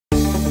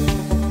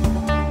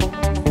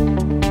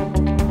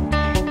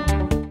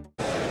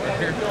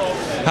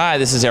Hi,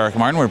 this is Eric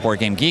Martin. We're Board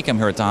Game Geek. I'm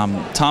here with Tom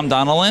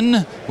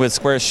Donnellan with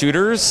Square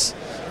Shooters,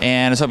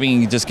 and I was hoping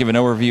you could just give an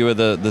overview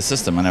of the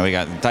system. I know we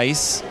got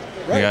dice,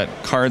 right. We got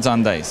cards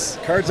on dice.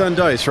 Cards on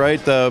dice, right?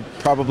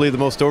 Probably the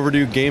most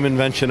overdue game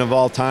invention of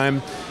all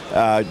time.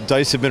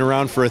 Dice have been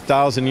around for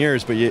 1,000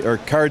 years, or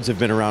cards have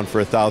been around for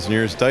 1,000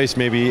 years. Dice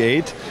maybe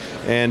 8,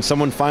 and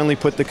someone finally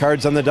put the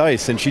cards on the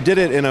dice, and she did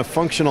it in a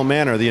functional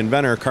manner. The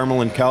inventor,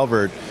 Carmelyn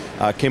Calvert,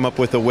 came up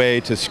with a way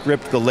to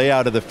script the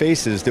layout of the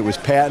faces that was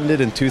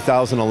patented in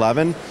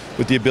 2011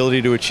 with the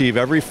ability to achieve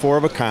every 4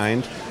 of a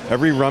kind,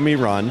 every rummy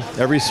run,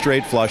 every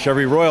straight flush,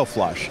 every royal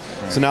flush.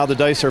 Right. So now the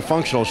dice are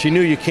functional. She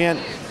knew you can't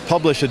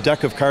publish a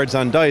deck of cards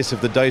on dice if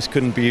the dice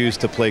couldn't be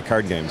used to play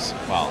card games.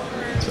 Wow.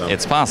 So,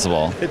 it's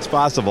possible. It's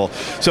possible.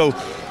 So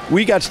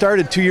we got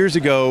started 2 years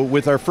ago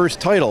with our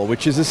first title,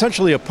 which is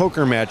essentially a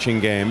poker matching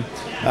game.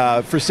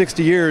 For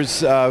 60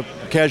 years,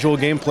 casual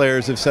game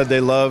players have said they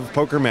love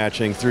poker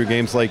matching through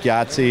games like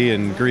Yahtzee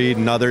and Greed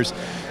and others.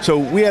 So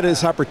we had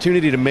this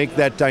opportunity to make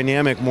that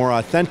dynamic more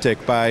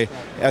authentic by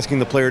asking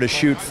the player to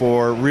shoot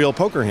for real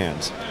poker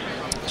hands.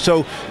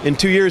 So in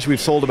 2 years, we've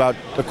sold about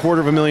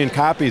 250,000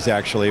 copies,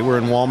 actually. We're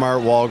in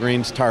Walmart,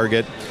 Walgreens,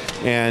 Target,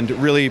 and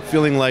really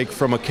feeling like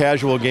from a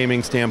casual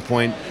gaming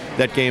standpoint,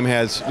 that game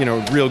has,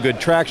 real good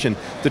traction.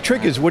 The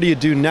trick is, what do you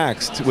do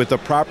next with a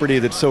property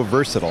that's so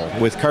versatile,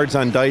 with cards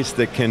on dice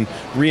that can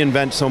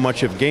reinvent so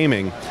much of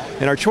gaming?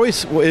 And our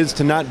choice is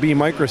to not be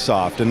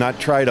Microsoft and not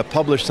try to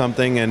publish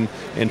something and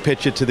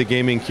pitch it to the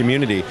gaming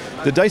community.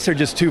 The dice are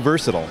just too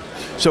versatile.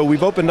 So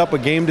we've opened up a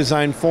game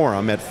design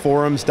forum at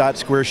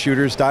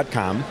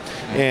forums.squareshooters.com,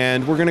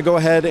 and we're going to go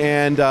ahead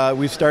and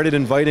we've started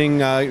inviting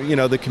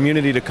the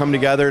community to come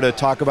together to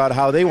talk about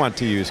how they want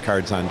to use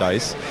cards on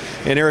dice.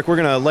 And Eric, we're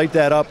going to light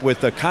that up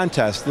with a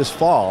contest this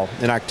fall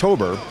in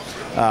October,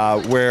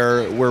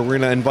 where we're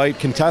going to invite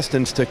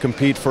contestants to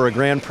compete for a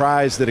grand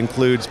prize that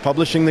includes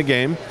publishing the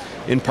game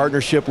in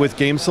partnership with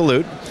Game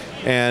Salute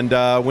and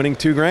winning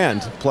 $2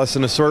 grand, plus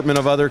an assortment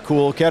of other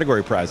cool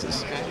category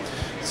prizes.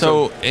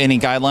 So any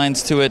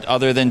guidelines to it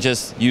other than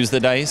just use the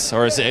dice,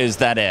 or is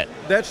that it?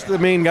 That's the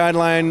main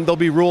guideline. There'll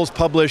be rules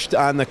published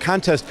on the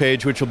contest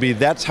page, which will be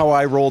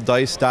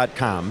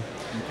that'showiroldice.com. Okay.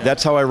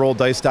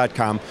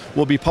 That'showiroldice.com.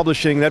 We'll be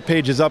publishing, that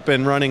page is up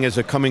and running as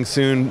a coming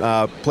soon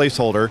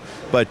placeholder,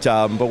 but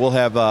we'll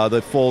have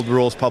the full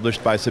rules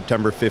published by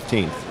September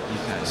 15th.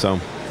 Okay. So.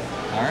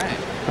 All right.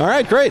 All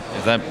right, great.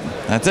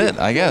 That's it,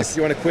 I guess.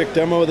 You want a quick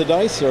demo of the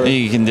dice? Or?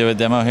 You can do a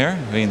demo here.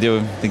 We can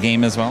do the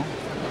game as well.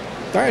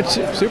 All right,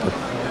 super.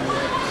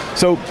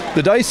 So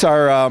the dice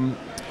are a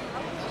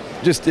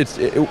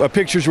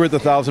picture's worth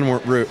 1,000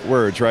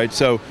 words, right?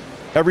 So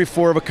every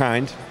 4 of a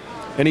kind,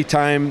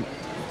 anytime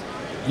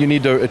you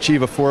need to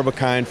achieve a 4 of a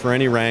kind for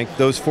any rank,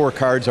 those 4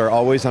 cards are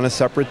always on a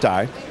separate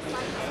die.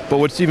 But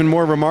what's even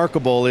more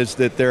remarkable is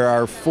that there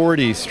are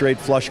 40 straight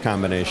flush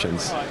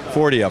combinations,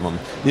 40 of them.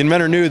 The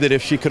inventor knew that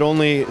if she could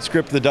only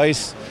script the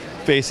dice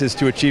faces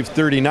to achieve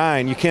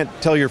 39, you can't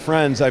tell your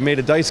friends, I made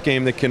a dice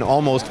game that can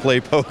almost play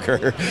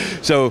poker.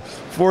 So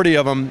 40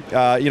 of them,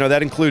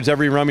 that includes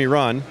every rummy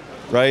run,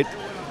 right?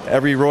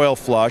 Every royal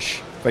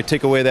flush. If I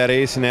take away that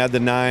ace and add the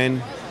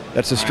 9,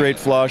 that's a straight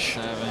flush.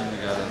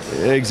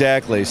 7,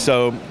 exactly.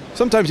 So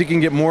sometimes you can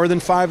get more than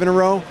 5 in a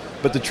row,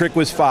 but the trick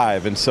was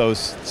 5, and so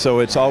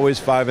it's always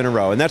 5 in a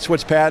row. And that's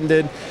what's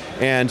patented.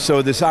 And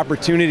so this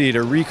opportunity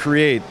to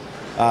recreate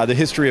the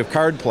history of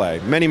card play,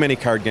 many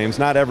card games,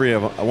 not every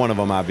one of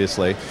them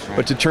obviously, right.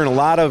 But to turn a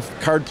lot of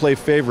card play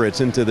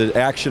favorites into the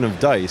action of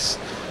dice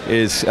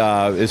is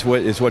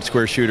what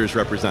Square Shooters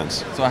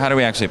represents. So how do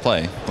we actually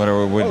play?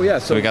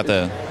 So we got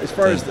as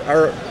far as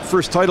our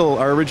first title,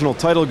 our original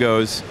title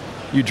goes,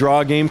 you draw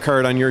a game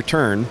card on your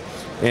turn,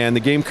 and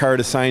the game card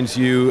assigns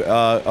you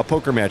a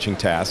poker matching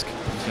task.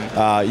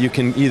 Okay. You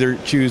can either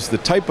choose the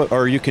type of,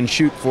 or you can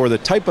shoot for the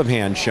type of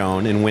hand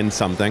shown and win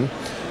something,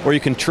 or you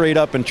can trade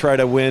up and try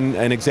to win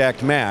an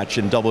exact match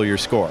and double your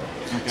score.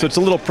 Okay. So it's a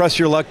little press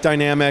your luck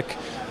dynamic.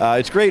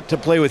 It's great to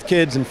play with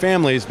kids and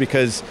families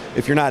because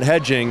if you're not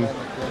hedging,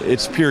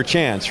 it's pure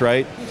chance,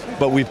 right?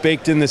 But we've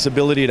baked in this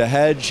ability to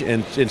hedge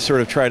and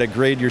sort of try to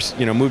grade your,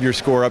 move your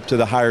score up to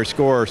the higher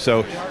score.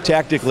 So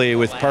tactically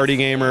with party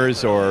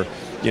gamers or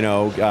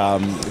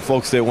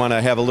folks that want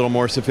to have a little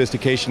more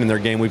sophistication in their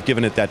game, we've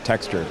given it that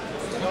texture.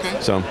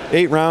 Okay. So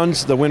 8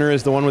 rounds, the winner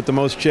is the one with the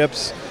most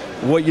chips.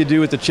 What you do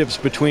with the chips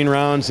between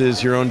rounds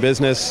is your own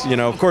business.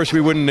 Of course,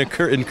 we wouldn't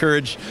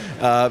encourage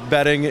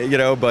betting,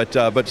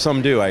 but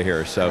some do, I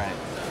hear. So.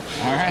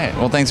 All right.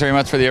 Well, thanks very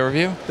much for the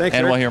overview. Thanks,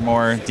 and Eric. We'll hear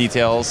more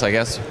details, I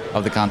guess,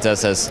 of the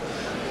contest as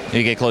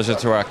you get closer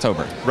to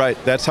October. Right.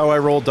 That's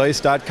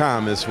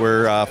howiroldice.com is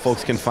where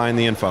folks can find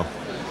the info.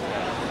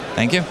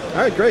 Thank you. All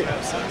right, great.